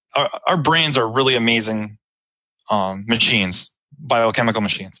 Our brains are really amazing machines, biochemical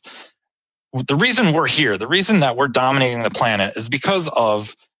machines. The reason we're here, the reason that we're dominating the planet is because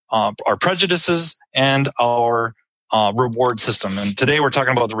of our prejudices and our reward system. And today we're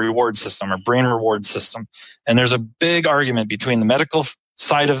talking about the reward system, our brain reward system. And there's a big argument between the medical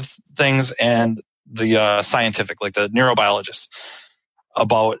side of things and the scientific, like the neurobiologists.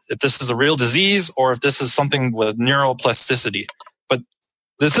 about if this is a real disease or if this is something with neuroplasticity. But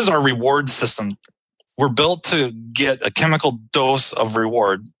this is our reward system. We're built to get a chemical dose of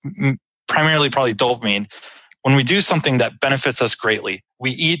reward, primarily probably dopamine, when we do something that benefits us greatly.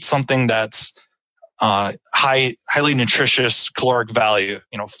 We eat something that's highly nutritious caloric value,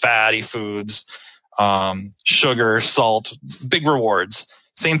 fatty foods, sugar, salt, big rewards.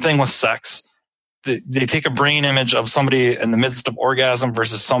 Same thing with sex. They take a brain image of somebody in the midst of orgasm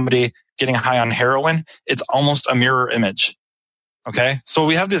versus somebody getting high on heroin. It's almost a mirror image. Okay. So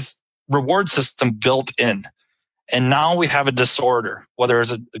we have this reward system built in, and now we have a disorder, whether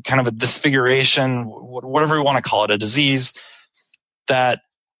it's a kind of a disfiguration, whatever we want to call it, a disease that,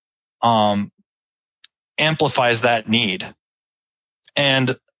 amplifies that need.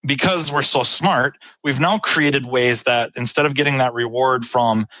 And because we're so smart, we've now created ways that instead of getting that reward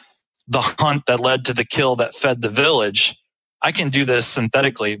from the hunt that led to the kill that fed the village, I can do this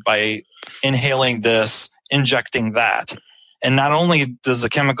synthetically by inhaling this, injecting that. And not only does the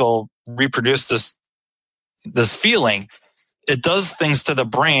chemical reproduce this feeling, it does things to the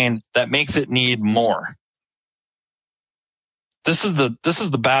brain that makes it need more. This is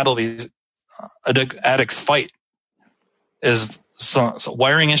the battle these addicts fight, is so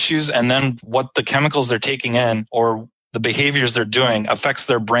wiring issues, and then what the chemicals they're taking in or the behaviors they're doing affects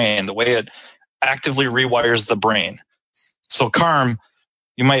their brain, the way it actively rewires the brain. So Carm,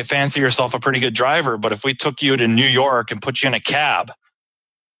 you might fancy yourself a pretty good driver, but if we took you to New York and put you in a cab,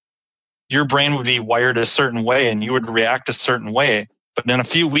 your brain would be wired a certain way and you would react a certain way. But in a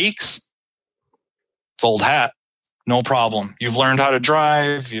few weeks, it's old hat. No problem. You've learned how to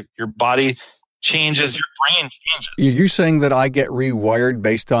drive. Your body changes. Your brain changes. You're saying that I get rewired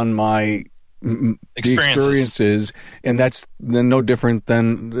based on my experiences, and that's no different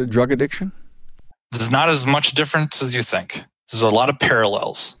than the drug addiction? There's not as much difference as you think. There's a lot of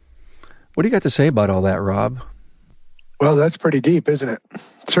parallels. What do you got to say about all that, Rob? Well, that's pretty deep, isn't it?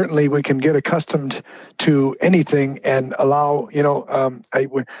 Certainly we can get accustomed to anything and allow,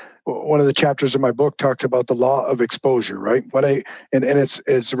 one of the chapters of my book talks about the law of exposure, right? And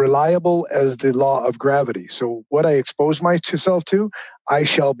it's reliable as the law of gravity. So what I expose myself to, I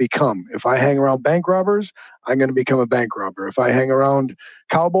shall become. If I hang around bank robbers, I'm going to become a bank robber. If I hang around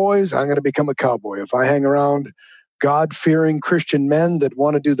cowboys, I'm going to become a cowboy. If I hang around God-fearing Christian men that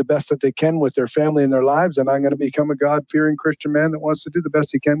want to do the best that they can with their family and their lives, and I'm going to become a God-fearing Christian man that wants to do the best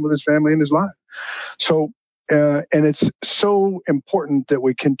he can with his family and his life. So, and it's so important that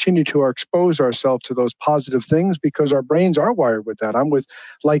we continue to expose ourselves to those positive things because our brains are wired with that. I'm with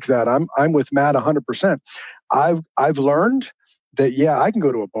Matt 100%. I've learned that, I can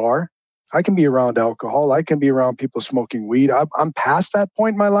go to a bar. I can be around alcohol. I can be around people smoking weed. I'm past that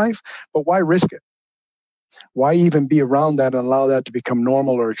point in my life, but why risk it? Why even be around that and allow that to become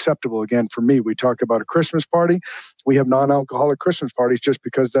normal or acceptable? Again, for me, we talk about a Christmas party. We have non-alcoholic Christmas parties just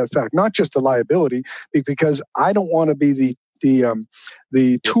because of that fact, not just the liability, because I don't want to be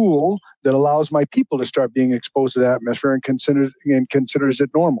the tool that allows my people to start being exposed to the atmosphere and considers it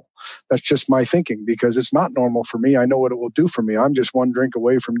normal. That's just my thinking because it's not normal for me. I know what it will do for me. I'm just one drink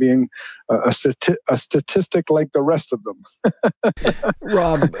away from being a statistic like the rest of them.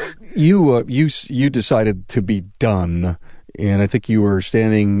 Rob, you decided to be done, and I think you were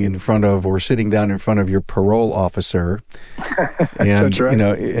standing in front of or sitting down in front of your parole officer. And, that's right.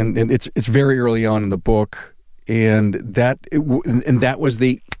 And it's very early on in the book. And that was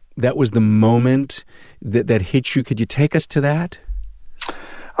the moment that hit you. Could you take us to that?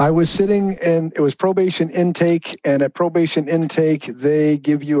 I was sitting and it was probation intake, and at probation intake, they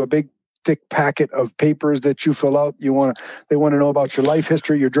give you a big thick packet of papers that you fill out. They want to know about your life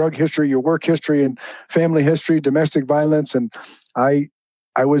history, your drug history, your work history, and family history, domestic violence. And I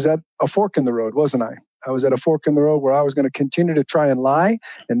was at a fork in the road, wasn't I? I was at a fork in the road where I was going to continue to try and lie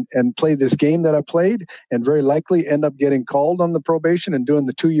and play this game that I played and very likely end up getting called on the probation and doing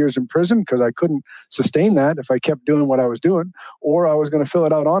the 2 years in prison because I couldn't sustain that if I kept doing what I was doing, or I was going to fill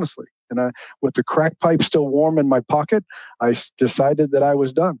it out honestly. And with the crack pipe still warm in my pocket, I decided that I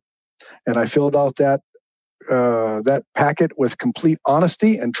was done. And I filled out that packet with complete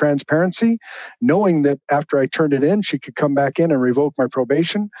honesty and transparency, knowing that after I turned it in, she could come back in and revoke my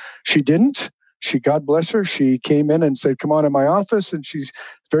probation. She didn't. God bless her, she came in and said, come on in my office. And she's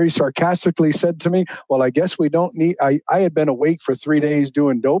very sarcastically said to me, well, I guess we don't need, I had been awake for 3 days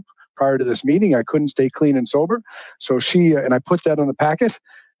doing dope prior to this meeting. I couldn't stay clean and sober. So and I put that on the packet.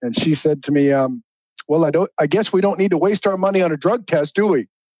 And she said to me, well, I guess we don't need to waste our money on a drug test, do we?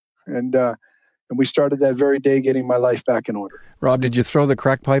 And we started that very day getting my life back in order. Rob, did you throw the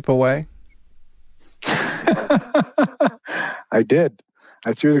crack pipe away? I did.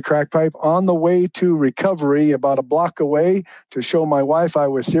 I threw the crack pipe on the way to recovery about a block away to show my wife I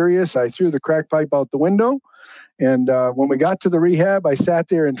was serious. I threw the crack pipe out the window. And when we got to the rehab, I sat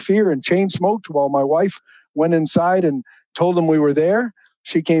there in fear and chain smoked while my wife went inside and told them we were there.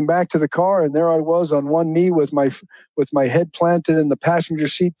 She came back to the car, and there I was on one knee with my head planted in the passenger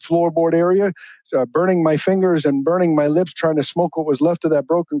seat floorboard area, burning my fingers and burning my lips, trying to smoke what was left of that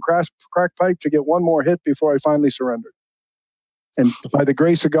broken crack pipe to get one more hit before I finally surrendered. And by the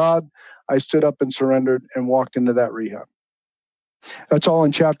grace of God, I stood up and surrendered and walked into that rehab. That's all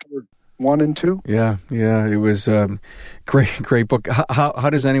in chapter 1 and 2. Yeah. It was great book.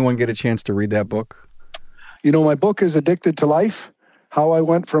 How does anyone get a chance to read that book? My book is Addicted to Life: How I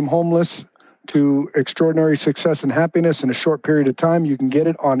Went from Homeless to Extraordinary Success and Happiness in a Short Period of Time. You can get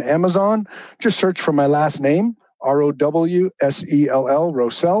it on Amazon. Just search for my last name, Rowsell,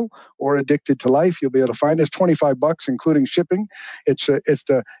 Rowsell, or Addicted to Life. You'll be able to find us. $25, including shipping. It's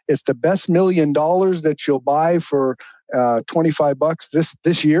the best $1 million that you'll buy for $25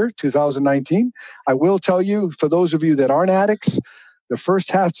 this year, 2019. I will tell you, for those of you that aren't addicts, the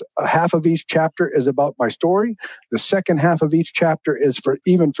first half of each chapter is about my story. The second half of each chapter is for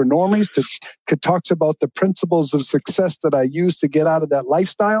normies. It talks about the principles of success that I use to get out of that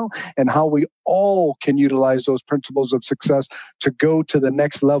lifestyle, and how we all can utilize those principles of success to go to the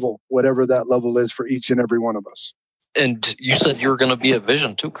next level, whatever that level is for each and every one of us. And you said you were going to be at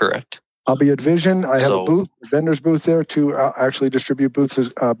Vision too, correct? I'll be at Vision. I have a booth, a vendor's booth there to actually distribute books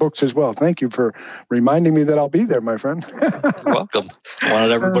as well. Thank you for reminding me that I'll be there, my friend. You're welcome. I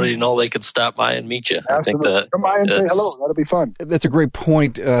wanted everybody to know they could stop by and meet you. Absolutely. I think come by and say hello. That'll be fun. That's a great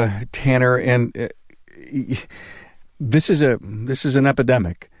point, Tanner. And this is an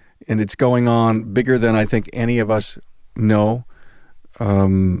epidemic, and it's going on bigger than I think any of us know.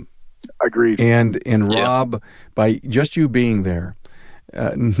 Agreed. And Rob, by just you being there,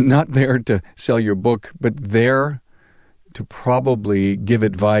 not there to sell your book, but there to probably give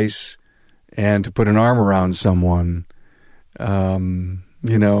advice and to put an arm around someone, mano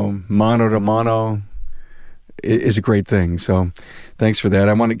to mano, is a great thing. So thanks for that.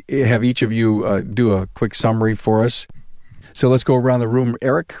 I want to have each of you do a quick summary for us. So let's go around the room.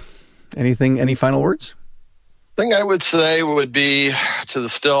 Eric, any final words? Thing I would say would be to the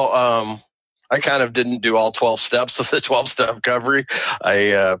still, I kind of didn't do all 12 steps of the 12-step recovery.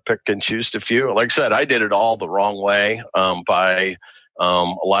 I picked and chose a few. Like I said, I did it all the wrong way by a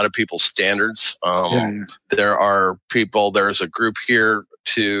lot of people's standards. There are people, there's a group here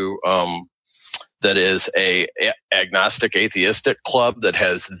that is a agnostic atheistic club that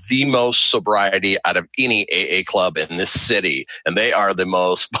has the most sobriety out of any AA club in this city. And they are the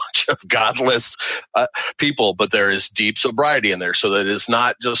most bunch of godless people, but there is deep sobriety in there. So that it's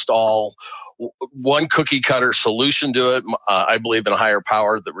not just all one cookie cutter solution to it. I believe in a higher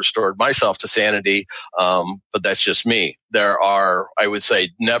power that restored myself to sanity. But that's just me. There are, I would say,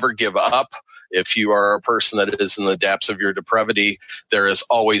 never give up. If you are a person that is in the depths of your depravity, there is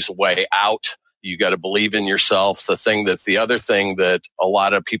always a way out. You got to believe in yourself. The other thing that a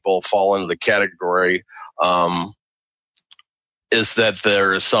lot of people fall into the category, is that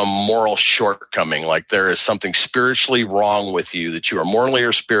there is some moral shortcoming, like there is something spiritually wrong with you, that you are morally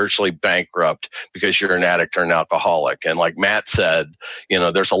or spiritually bankrupt because you're an addict or an alcoholic. And like Matt said,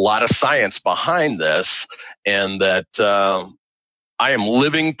 there's a lot of science behind this, and that I am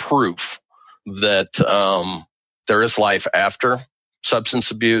living proof that there is life after substance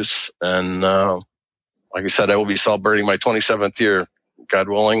abuse. And like I said, I will be celebrating my 27th year, God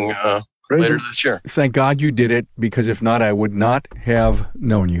willing, later this year. Thank God you did it, because if not, I would not have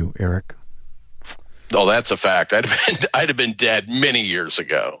known you, Eric. Oh, that's a fact. I'd have been dead many years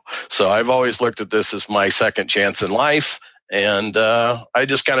ago. So I've always looked at this as my second chance in life. And I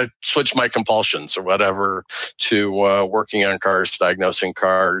just kind of switched my compulsions or whatever to working on cars, diagnosing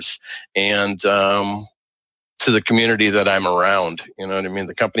cars, and to the community that I'm around. You know what I mean?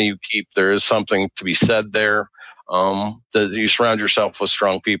 The company you keep, there is something to be said there. You surround yourself with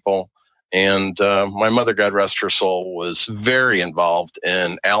strong people. And my mother, God rest her soul, was very involved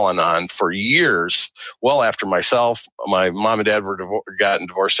in Al-Anon for years, well after myself. My mom and dad were gotten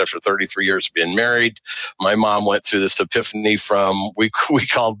divorced after 33 years of being married. My mom went through this epiphany from, we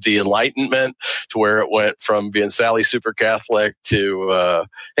called the Enlightenment, to where it went from being Sally super Catholic to,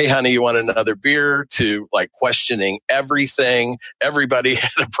 hey, honey, you want another beer, to like questioning everything. Everybody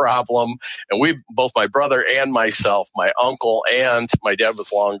had a problem. And both my brother and myself, my uncle and my dad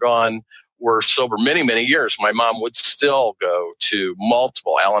was long gone, were sober many, many years. My mom would still go to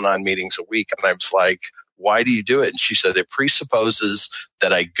multiple Al-Anon meetings a week. And I was like, why do you do it? And she said, it presupposes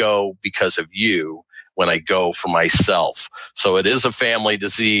that I go because of you. when I go for myself. So it is a family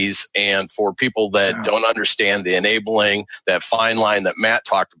disease. And for people that don't understand the enabling, that fine line that Matt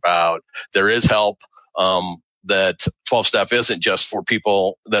talked about, there is help. That 12-step isn't just for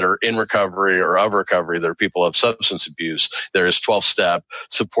people that are in recovery or of recovery. There are people of substance abuse. There is 12-step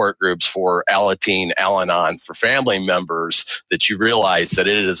support groups for Alateen, Al-Anon, for family members, that you realize that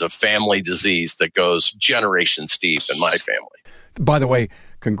it is a family disease that goes generations deep in my family. By the way,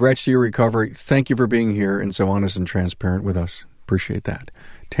 congrats to your recovery. Thank you for being here and so honest and transparent with us. Appreciate that.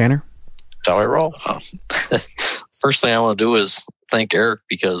 Tanner? That's how I roll. First thing I want to do is thank Eric,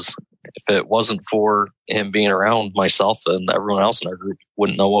 because if it wasn't for him being around myself and everyone else in our group,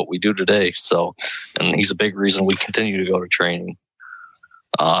 wouldn't know what we do today. So, and he's a big reason we continue to go to training.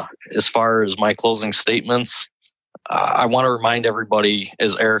 As far as my closing statements, I want to remind everybody,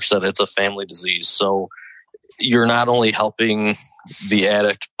 as Eric said, it's a family disease. So you're not only helping the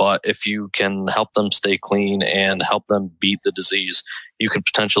addict, but if you can help them stay clean and help them beat the disease, you could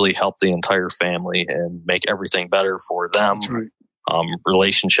potentially help the entire family and make everything better for them. That's right.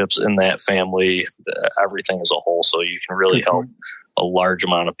 Relationships in that family, everything as a whole. So you can really help a large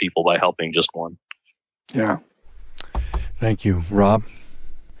amount of people by helping just one. Yeah. Thank you. Rob?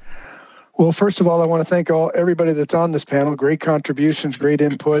 Well, first of all, I want to thank everybody that's on this panel. Great contributions, great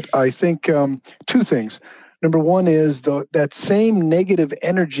input. I think two things. Number one is that same negative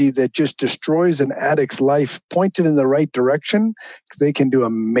energy that just destroys an addict's life, pointed in the right direction, they can do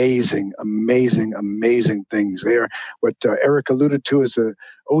amazing, amazing, amazing things. They are what Eric alluded to as a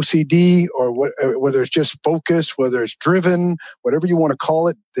OCD, or whether it's just focus, whether it's driven, whatever you want to call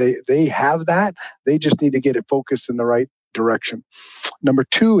it, they have that. They just need to get it focused in the right direction. Number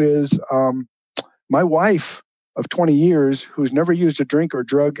two is my wife of 20 years, who's never used a drink or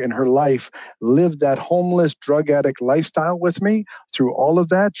drug in her life, lived that homeless drug addict lifestyle with me through all of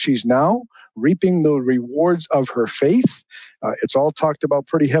that. She's now reaping the rewards of her faith. It's all talked about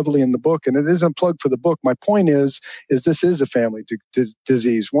pretty heavily in the book, and it isn't plugged for the book. My point is this is a family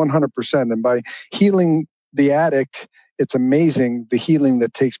disease, 100%. And by healing the addict, it's amazing the healing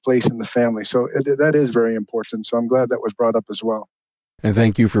that takes place in the family. So that is very important. So I'm glad that was brought up as well. And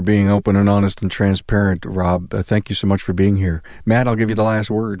thank you for being open and honest and transparent, Rob. Thank you so much for being here. Matt, I'll give you the last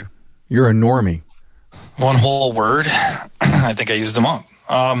word. You're a normie. One whole word. I think I used them up.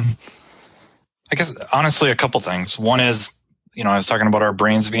 I guess, honestly, a couple things. One is, I was talking about our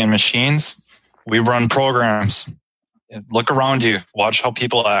brains being machines. We run programs. Look around you. Watch how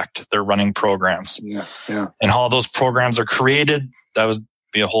people act. They're running programs. Yeah. And how those programs are created, that would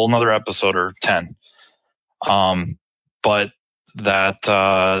be a whole nother episode or 10. But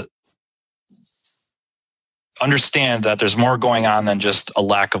that understand that there's more going on than just a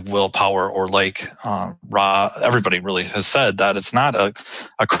lack of willpower, or like everybody really has said, that it's not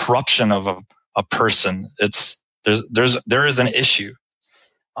a corruption of a person. There is an issue.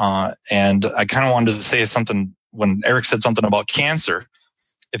 And I kind of wanted to say something when Eric said something about cancer.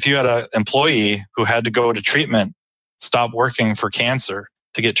 If you had an employee who had to go to treatment, stop working for cancer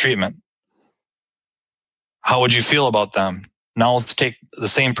to get treatment, how would you feel about them? Now let's take the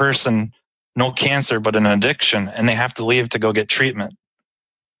same person, no cancer, but an addiction, and they have to leave to go get treatment.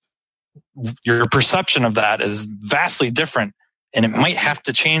 Your perception of that is vastly different, and it might have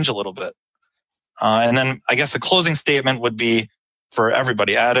to change a little bit. And then I guess a closing statement would be for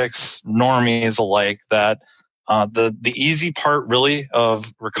everybody, addicts, normies alike, that the easy part really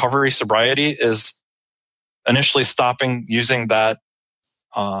of recovery, sobriety, is initially stopping using that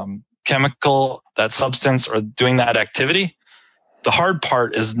chemical, that substance, or doing that activity. The hard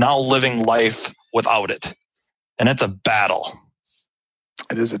part is now living life without it. And it's a battle.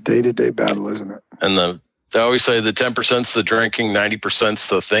 It is a day-to-day battle, isn't it? And they always say the 10%'s the drinking, 90%'s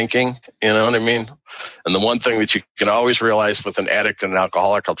the thinking. You know what I mean? And the one thing that you can always realize with an addict and an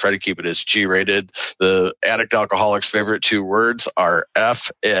alcoholic, I'll try to keep it as G-rated. The addict alcoholic's favorite two words are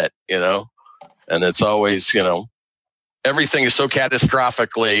F it, and it's always, everything is so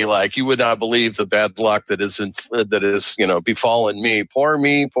catastrophically, like, you would not believe the bad luck that is befallen me. Pour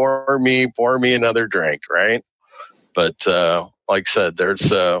me another drink, right? But like I said,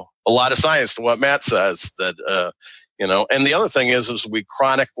 there's a lot of science to what Matt says that and the other thing is we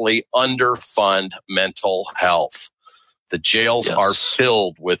chronically underfund mental health. The jails are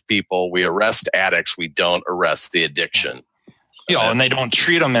filled with people. We arrest addicts. We don't arrest the addiction. And they don't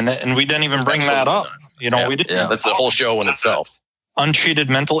treat them, and we didn't even bring that up. We didn't. Yeah, that's a whole show in itself. Untreated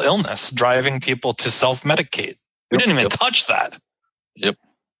mental illness, driving people to self-medicate. We didn't even touch that. Yep.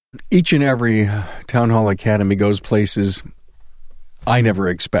 Each and every Town Hall Academy goes places I never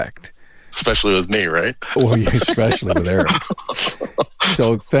expect. especially with me, right? Well, especially with Eric.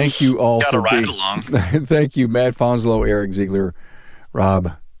 So thank you all Gotta for ride being along. Thank you, Matt Fonslow, Eric Ziegler,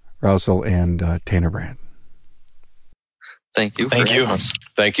 Rob Rousel, and Tanner Brand. Thank you. Thank you.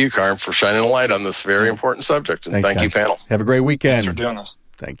 Thank you, Carm, for shining a light on this very important subject. And Thanks, thank you, guys. panel. Have a great weekend. Thanks for doing this.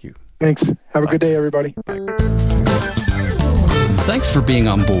 Thank you. Thanks. Have a good day, everybody. Thanks for being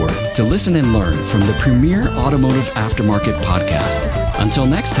on board to listen and learn from the premier automotive aftermarket podcast. Until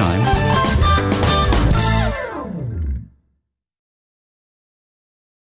next time.